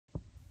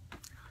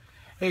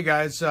Hey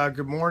guys,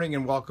 good morning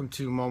and welcome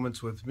to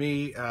Moments with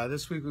me.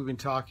 This week we've been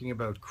talking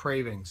about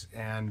cravings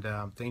and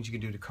things you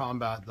can do to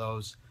combat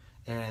those,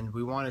 and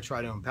we want to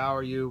try to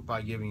empower you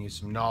by giving you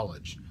some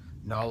knowledge.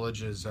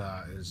 Knowledge is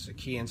a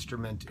key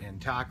instrument in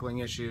tackling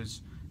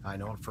issues. I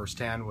know it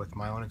firsthand with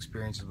my own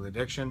experiences with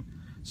addiction,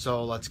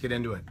 so let's get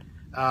into it.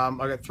 I've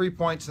got 3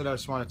 points that I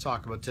just want to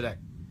talk about today,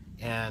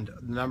 and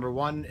number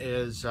one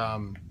is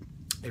one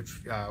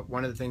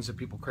of the things that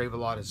people crave a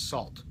lot is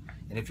salt,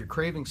 and if you're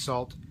craving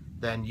salt,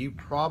 then you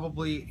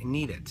probably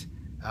need it,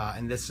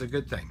 and this is a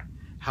good thing.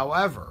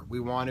 However, we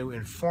want to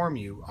inform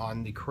you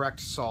on the correct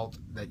salt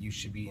that you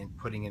should be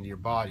putting into your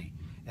body,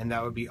 and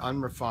that would be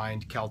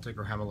unrefined Celtic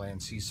or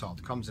Himalayan sea salt.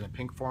 It comes in a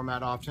pink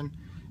format often.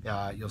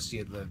 You'll see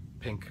it, the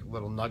pink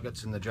little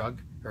nuggets in the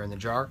jug or in the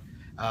jar.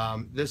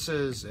 This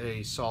is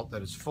a salt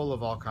that is full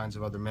of all kinds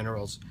of other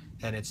minerals,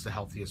 and it's the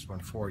healthiest one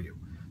for you.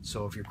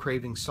 So if you're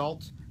craving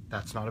salt,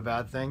 that's not a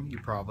bad thing. You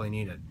probably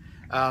need it.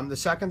 The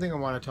second thing I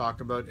want to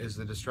talk about is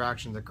the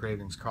distraction that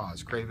cravings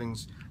cause.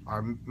 Cravings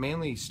are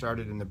mainly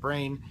started in the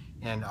brain,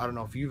 and I don't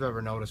know if you've ever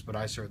noticed, but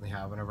I certainly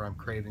have. Whenever I'm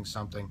craving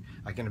something,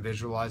 I can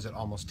visualize it,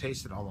 almost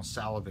taste it, almost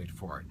salivate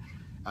for it.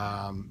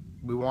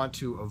 We want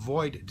to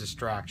avoid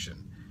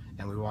distraction,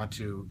 and we want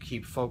to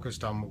keep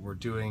focused on what we're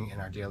doing in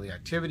our daily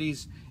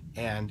activities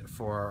and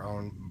for our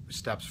own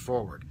steps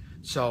forward.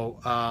 So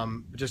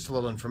just a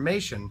little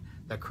information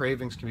that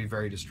cravings can be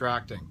very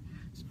distracting.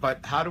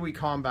 But how do we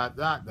combat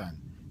that then?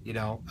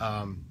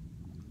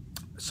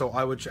 So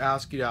I would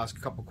ask you to ask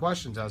a couple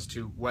questions as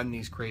to when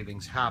these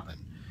cravings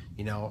happen.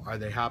 Are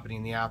they happening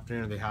in the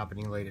afternoon? Are they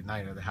happening late at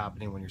night? Are they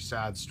happening when you're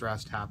sad,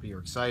 stressed, happy, or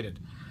excited?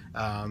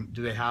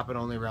 Do they happen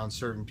only around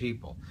certain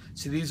people?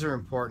 See, these are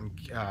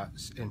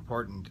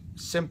important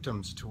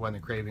symptoms to when the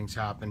cravings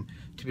happen,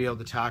 to be able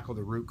to tackle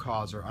the root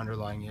cause or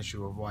underlying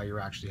issue of why you're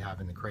actually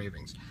having the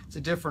cravings. It's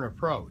a different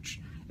approach,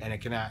 and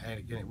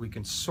we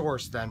can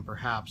source then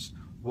perhaps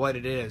what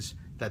it is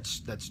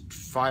that's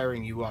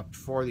firing you up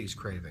for these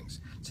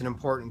cravings. It's an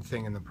important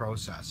thing in the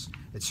process.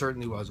 It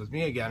certainly was with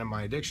me again in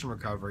my addiction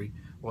recovery,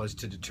 was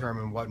to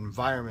determine what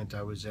environment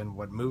I was in,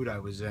 what mood I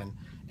was in,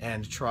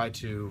 and try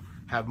to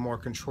have more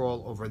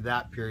control over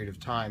that period of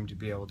time to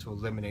be able to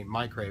eliminate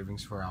my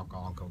cravings for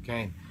alcohol and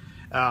cocaine.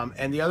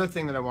 And the other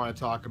thing that I want to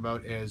talk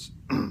about is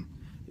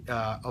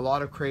a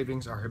lot of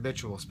cravings are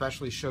habitual,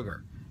 especially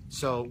sugar.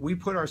 So we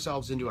put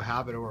ourselves into a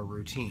habit or a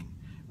routine.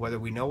 Whether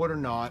we know it or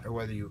not, or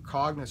whether you're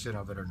cognizant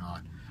of it or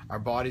not, our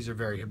bodies are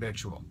very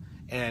habitual.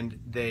 And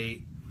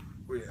I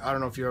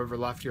don't know if you ever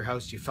left your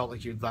house, you felt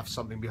like you'd left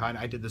something behind.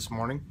 I did this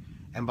morning,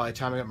 and by the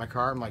time I got in my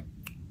car, I'm like,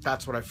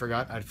 that's what I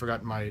forgot. I'd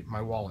forgotten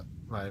my wallet,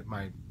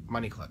 my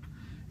money clip.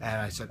 And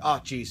I said,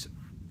 oh geez,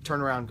 turn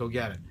around, go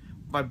get it.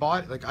 My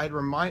body, I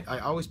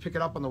always pick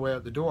it up on the way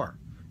out the door.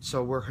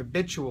 So we're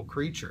habitual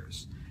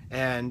creatures.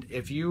 And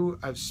if you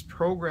have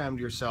programmed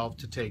yourself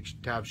to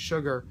have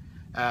sugar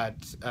at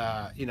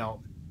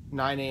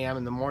 9 a.m.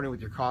 in the morning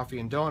with your coffee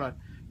and donut,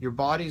 your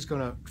body's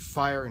going to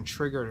fire and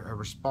trigger a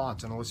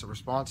response, an illicit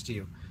response to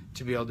you,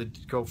 to be able to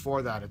go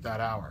for that at that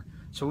hour.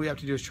 So what we have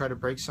to do is try to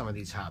break some of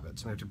these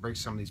habits. We have to break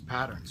some of these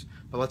patterns.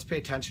 But let's pay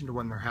attention to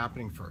when they're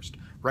happening first.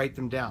 Write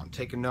them down,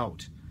 take a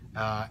note,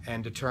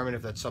 and determine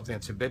if that's something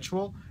that's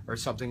habitual, or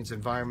something that's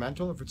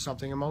environmental, or if it's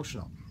something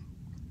emotional.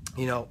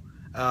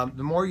 The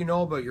more you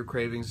know about your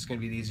cravings, it's going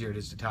to be the easier it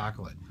is to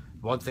tackle it.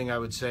 One thing I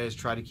would say is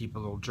try to keep a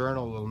little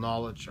journal, a little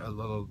knowledge, a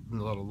little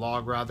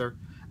log rather,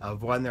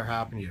 of when they're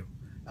happening to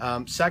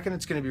you. Second,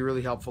 it's going to be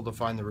really helpful to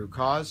find the root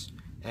cause,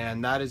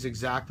 and that is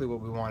exactly what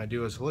we want to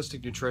do. As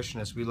holistic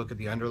nutritionists, we look at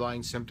the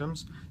underlying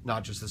symptoms,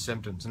 not just the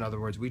symptoms. In other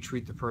words, we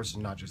treat the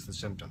person, not just the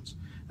symptoms.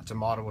 That's a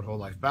motto with Whole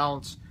Life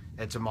Balance.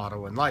 It's a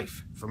motto in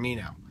life for me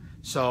now.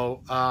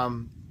 So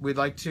we'd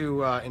like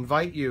to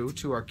invite you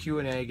to our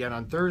Q&A again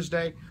on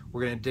Thursday.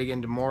 We're going to dig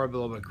into more of a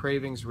little bit of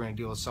cravings. We're going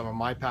to deal with some of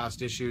my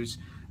past issues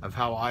of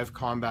how I've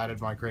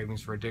combated my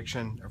cravings for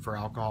addiction, or for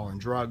alcohol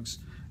and drugs,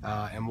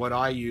 and what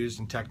I used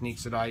and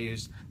techniques that I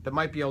used that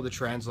might be able to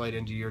translate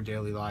into your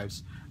daily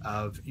lives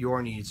of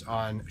your needs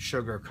on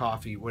sugar,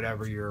 coffee,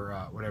 whatever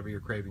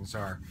your cravings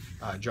are,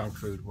 junk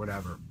food,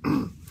 whatever.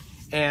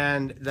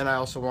 And then I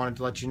also wanted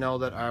to let you know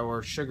that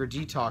our sugar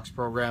detox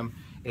program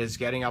is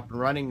getting up and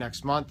running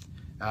next month.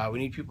 We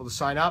need people to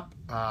sign up,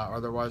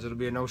 otherwise it'll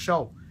be a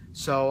no-show.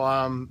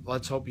 So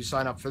let's hope you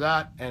sign up for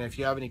that. And if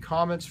you have any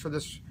comments for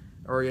this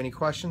or any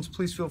questions,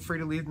 please feel free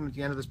to leave them at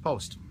the end of this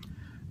post.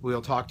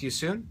 We'll talk to you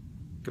soon.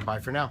 Goodbye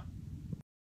for now.